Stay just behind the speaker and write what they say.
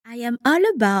am all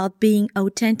about being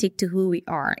authentic to who we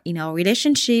are in our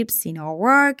relationships, in our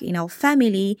work, in our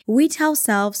family, with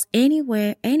ourselves,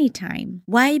 anywhere, anytime.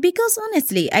 Why? Because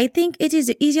honestly, I think it is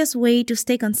the easiest way to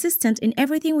stay consistent in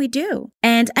everything we do.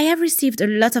 And I have received a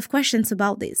lot of questions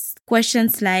about this.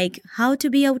 Questions like how to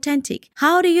be authentic.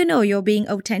 How do you know you're being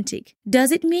authentic?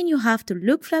 Does it mean you have to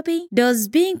look floppy? Does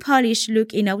being polished look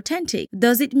inauthentic?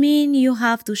 Does it mean you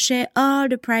have to share all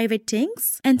the private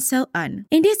things? And so on.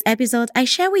 In this episode, I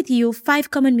share with you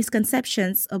 5 common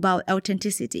misconceptions about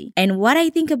authenticity and what I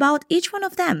think about each one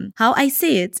of them, how I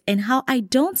see it and how I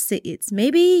don't see it.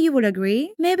 Maybe you will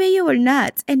agree, maybe you will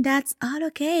not, and that's all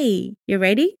okay. You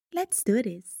ready? Let's do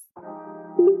this.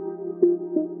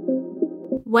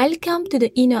 Welcome to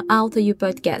the Inner Out of You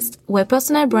podcast, where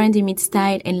personal branding meets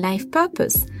style and life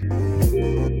purpose.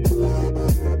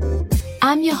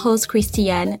 I'm your host,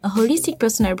 Christiane, a holistic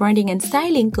personal branding and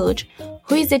styling coach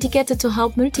who is dedicated to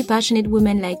help multi-passionate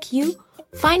women like you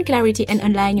find clarity and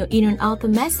align your inner and outer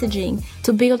messaging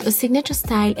to build a signature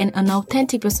style and an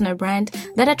authentic personal brand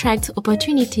that attracts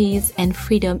opportunities and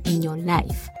freedom in your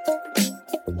life.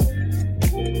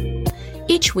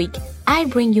 Each week, I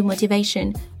bring you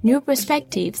motivation, new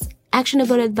perspectives,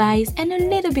 actionable advice, and a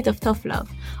little bit of tough love,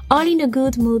 all in a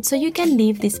good mood so you can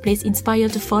leave this place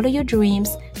inspired to follow your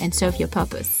dreams and serve your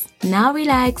purpose. Now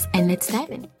relax and let's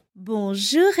dive in.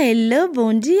 Bonjour, hello,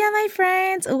 bon dia, my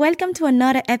friends. Welcome to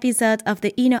another episode of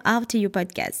the Inner Out of You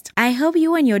podcast. I hope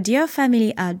you and your dear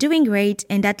family are doing great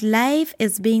and that life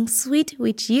is being sweet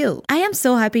with you. I am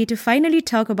so happy to finally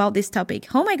talk about this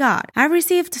topic. Oh my God, I've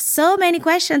received so many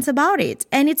questions about it.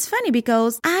 And it's funny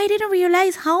because I didn't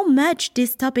realize how much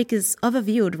this topic is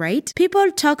overviewed, right?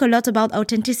 People talk a lot about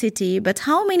authenticity, but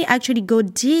how many actually go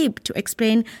deep to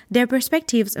explain their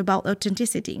perspectives about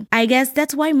authenticity? I guess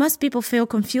that's why most people feel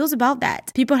confused about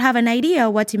that. People have an idea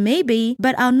what it may be,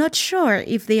 but are not sure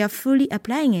if they are fully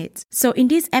applying it. So in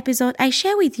this episode, I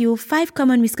share with you 5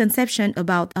 common misconceptions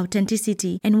about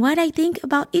authenticity and what I think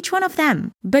about each one of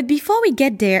them. But before we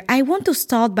get there, I want to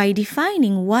start by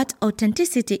defining what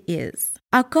authenticity is.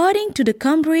 According to the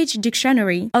Cambridge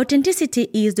Dictionary, authenticity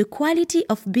is the quality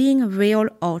of being real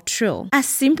or true. As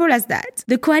simple as that.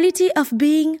 The quality of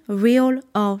being real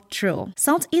or true.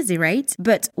 Sounds easy, right?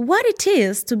 But what it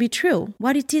is to be true?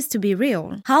 What it is to be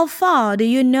real? How far do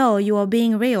you know you are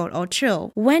being real or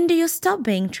true? When do you stop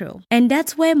being true? And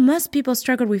that's where most people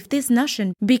struggle with this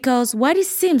notion because what it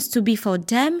seems to be for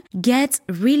them gets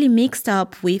really mixed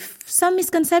up with some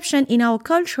misconception in our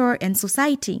culture and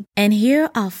society. And here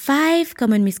are 5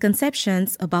 common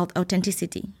misconceptions about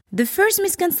authenticity. The first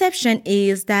misconception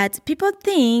is that people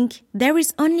think there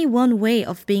is only one way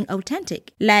of being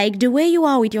authentic. Like the way you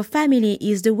are with your family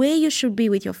is the way you should be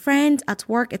with your friends, at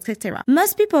work, etc.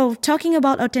 Most people talking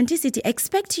about authenticity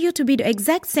expect you to be the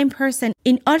exact same person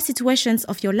in all situations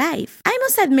of your life. I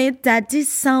must admit that this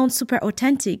sounds super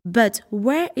authentic, but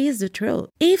where is the truth?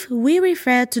 If we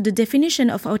refer to the definition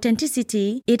of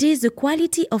authenticity, it is the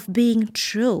quality of being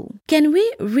true. Can we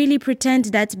really pretend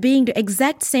that being the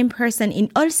exact same person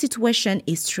in all situation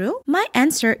is true? My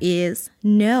answer is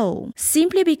no.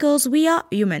 Simply because we are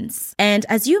humans. And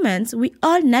as humans, we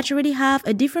all naturally have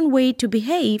a different way to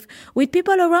behave with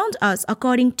people around us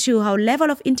according to our level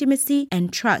of intimacy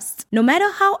and trust. No matter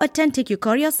how authentic you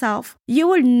call yourself, you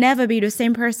will never be the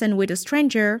same person with a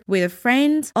stranger, with a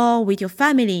friend, or with your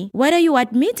family. Whether you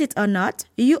admit it or not,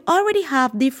 you already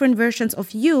have different versions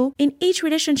of you in each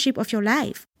relationship of your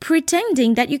life.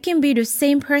 Pretending that you can be the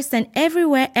same person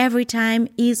everywhere, every time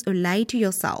is a lie to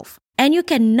yourself. And you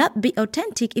cannot be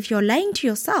authentic if you're lying to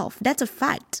yourself. That's a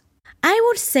fact. I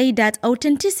would say that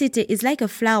authenticity is like a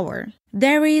flower.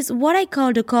 There is what I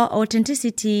call the core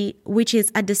authenticity, which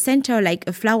is at the center like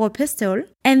a flower pistil.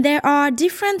 And there are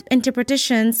different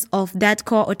interpretations of that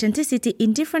core authenticity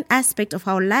in different aspects of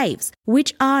our lives,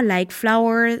 which are like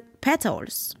flower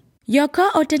petals. Your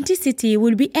core authenticity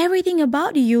will be everything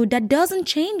about you that doesn't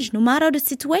change no matter the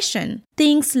situation.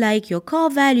 Things like your core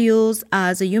values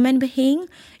as a human being,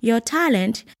 your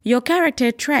talent, your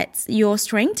character traits, your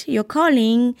strength, your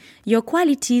calling, your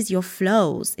qualities, your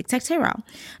flaws, etc.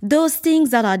 Those things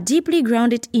that are deeply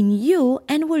grounded in you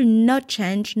and will not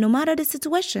change no matter the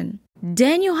situation.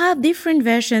 Then you have different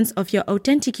versions of your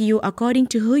authentic you according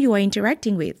to who you are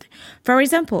interacting with. For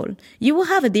example, you will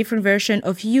have a different version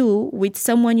of you with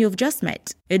someone you've just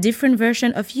met, a different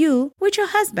version of you with your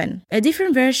husband, a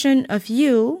different version of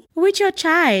you with your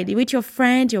child, with your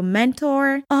friend, your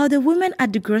mentor, or the woman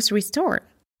at the grocery store.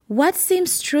 What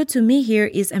seems true to me here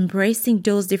is embracing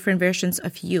those different versions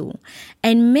of you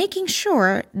and making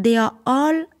sure they are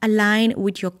all aligned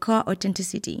with your core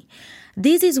authenticity.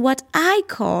 This is what I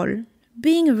call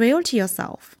being real to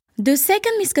yourself. The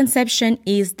second misconception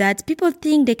is that people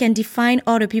think they can define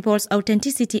other people's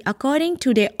authenticity according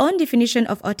to their own definition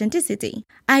of authenticity.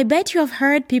 I bet you have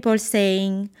heard people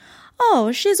saying,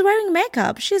 "Oh, she's wearing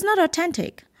makeup, she's not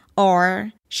authentic."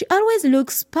 Or, "She always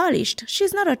looks polished,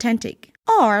 she's not authentic."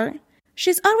 Or,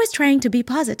 "She's always trying to be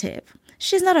positive,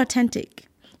 she's not authentic."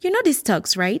 You know these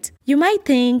talks, right? You might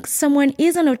think someone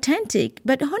isn't authentic,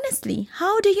 but honestly,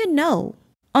 how do you know?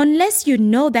 Unless you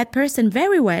know that person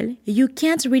very well, you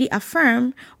can't really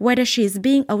affirm whether she is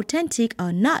being authentic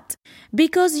or not,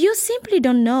 because you simply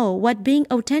don't know what being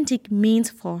authentic means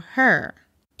for her.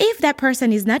 If that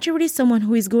person is naturally someone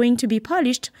who is going to be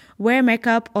polished, wear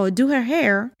makeup, or do her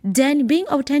hair, then being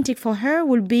authentic for her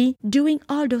will be doing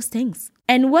all those things.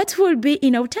 And what will be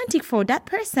inauthentic for that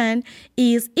person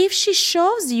is if she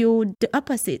shows you the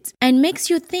opposite and makes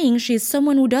you think she's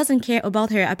someone who doesn't care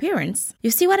about her appearance. You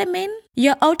see what I mean?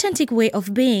 Your authentic way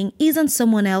of being isn't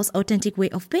someone else's authentic way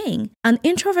of being. An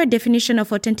introvert definition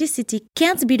of authenticity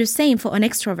can't be the same for an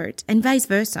extrovert, and vice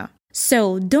versa.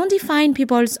 So don't define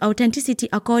people's authenticity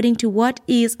according to what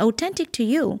is authentic to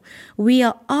you. We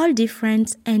are all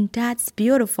different, and that's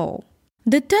beautiful.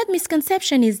 The third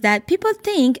misconception is that people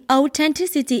think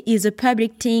authenticity is a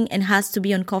public thing and has to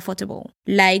be uncomfortable.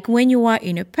 Like when you are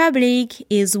in a public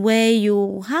is where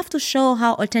you have to show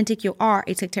how authentic you are,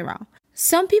 etc.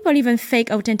 Some people even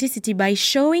fake authenticity by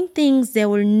showing things they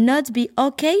will not be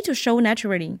okay to show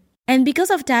naturally. And because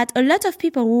of that, a lot of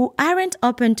people who aren't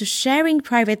open to sharing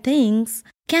private things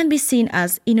can be seen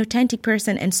as inauthentic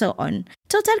person and so on.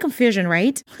 Total confusion,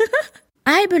 right?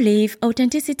 I believe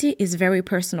authenticity is very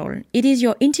personal. It is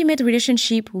your intimate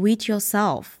relationship with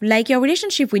yourself, like your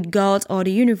relationship with God or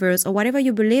the universe or whatever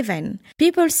you believe in.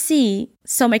 People see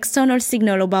some external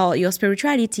signal about your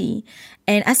spirituality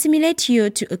and assimilate you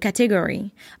to a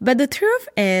category. But the truth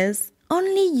is,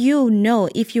 only you know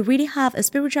if you really have a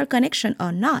spiritual connection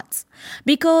or not,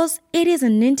 because it is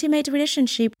an intimate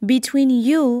relationship between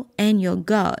you and your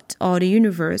God or the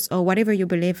universe or whatever you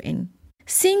believe in.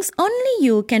 Since only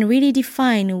you can really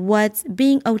define what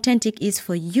being authentic is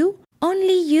for you,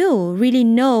 only you really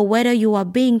know whether you are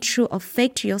being true or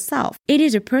fake to yourself. It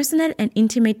is a personal and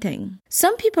intimate thing.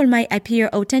 Some people might appear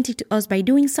authentic to us by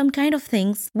doing some kind of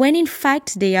things when in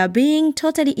fact they are being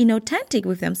totally inauthentic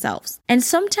with themselves and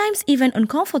sometimes even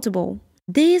uncomfortable.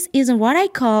 This isn't what I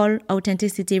call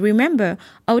authenticity. Remember,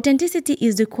 authenticity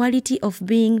is the quality of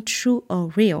being true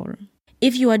or real.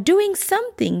 If you are doing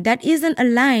something that isn't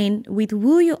aligned with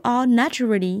who you are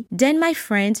naturally, then my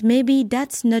friend, maybe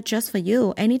that's not just for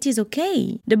you and it is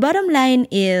okay. The bottom line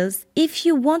is, if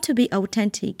you want to be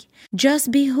authentic, just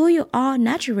be who you are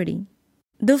naturally.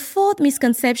 The fourth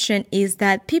misconception is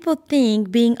that people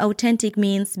think being authentic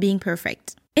means being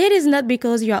perfect. It is not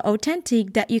because you are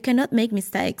authentic that you cannot make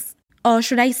mistakes. Or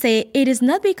should I say, it is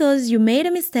not because you made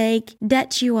a mistake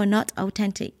that you are not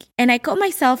authentic. And I caught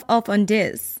myself up on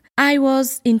this. I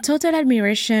was in total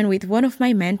admiration with one of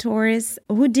my mentors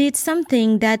who did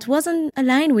something that wasn't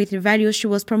aligned with the values she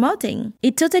was promoting.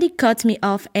 It totally cut me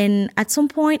off, and at some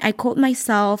point I caught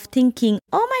myself thinking,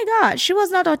 oh my God, she was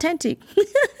not authentic.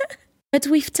 But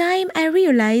with time, I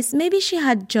realized maybe she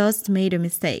had just made a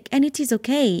mistake, and it is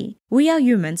okay. We are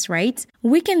humans, right?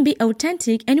 We can be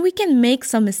authentic and we can make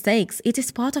some mistakes. It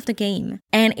is part of the game.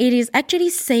 And it is actually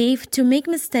safe to make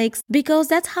mistakes because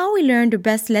that's how we learn the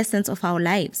best lessons of our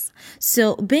lives.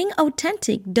 So being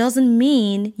authentic doesn't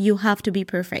mean you have to be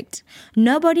perfect.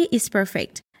 Nobody is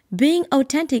perfect. Being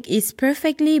authentic is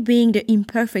perfectly being the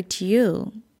imperfect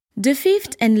you. The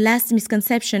fifth and last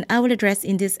misconception I will address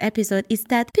in this episode is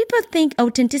that people think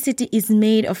authenticity is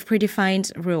made of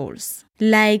predefined rules.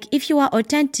 Like, if you are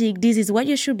authentic, this is what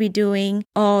you should be doing,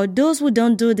 or those who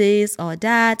don't do this or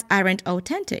that aren't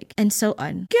authentic, and so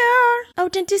on. Girl,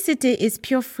 authenticity is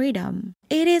pure freedom.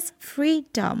 It is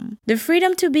freedom. The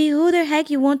freedom to be who the heck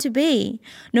you want to be.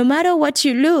 No matter what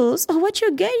you lose or what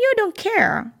you get, you don't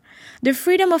care. The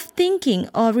freedom of thinking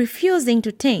or refusing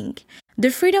to think. The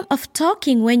freedom of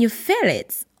talking when you feel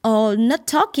it, or not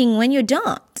talking when you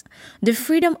don't. The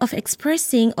freedom of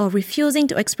expressing or refusing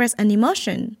to express an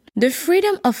emotion. The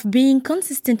freedom of being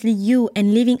consistently you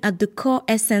and living at the core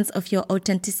essence of your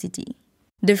authenticity.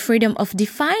 The freedom of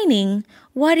defining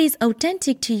what is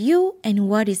authentic to you and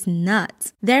what is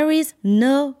not. There is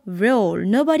no rule.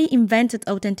 Nobody invented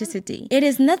authenticity. It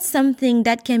is not something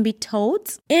that can be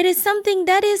taught. It is something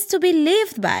that is to be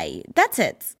lived by. That's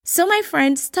it. So my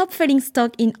friends, stop feeling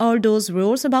stuck in all those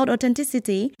rules about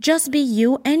authenticity. Just be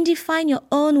you and define your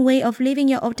own way of living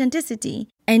your authenticity.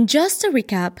 And just to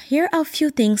recap, here are a few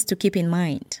things to keep in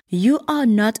mind. You are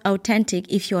not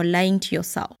authentic if you're lying to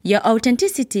yourself. Your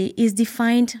authenticity is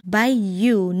defined by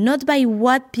you, not by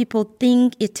what people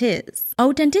think it is.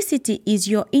 Authenticity is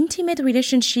your intimate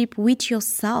relationship with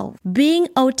yourself. Being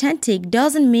authentic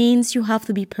doesn't mean you have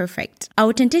to be perfect.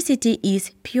 Authenticity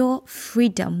is pure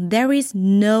freedom. There is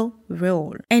no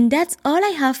rule. And that's all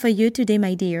I have for you today,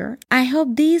 my dear. I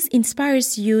hope this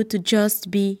inspires you to just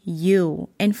be you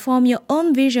and form your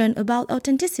own vision about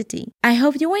authenticity. I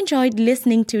hope you enjoyed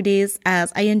listening to this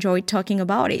as I enjoyed talking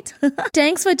about it.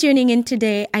 Thanks for tuning in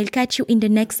today. I'll catch you in the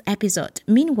next episode.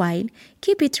 Meanwhile,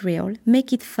 keep it real,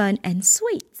 make it fun and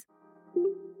sweet.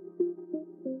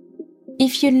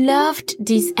 If you loved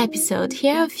this episode,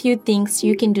 here are a few things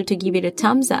you can do to give it a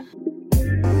thumbs up.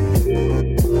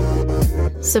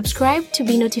 Subscribe to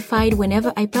be notified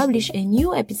whenever I publish a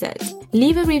new episode.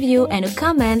 Leave a review and a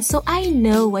comment so I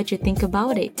know what you think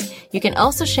about it. You can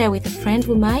also share with a friend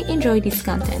who might enjoy this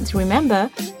content. Remember,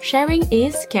 sharing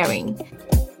is caring.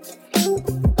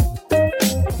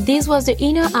 This was the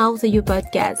Inner Out You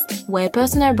podcast, where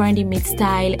personal branding meets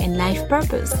style and life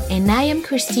purpose. And I am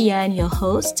Christiane, your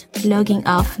host, logging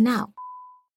off now.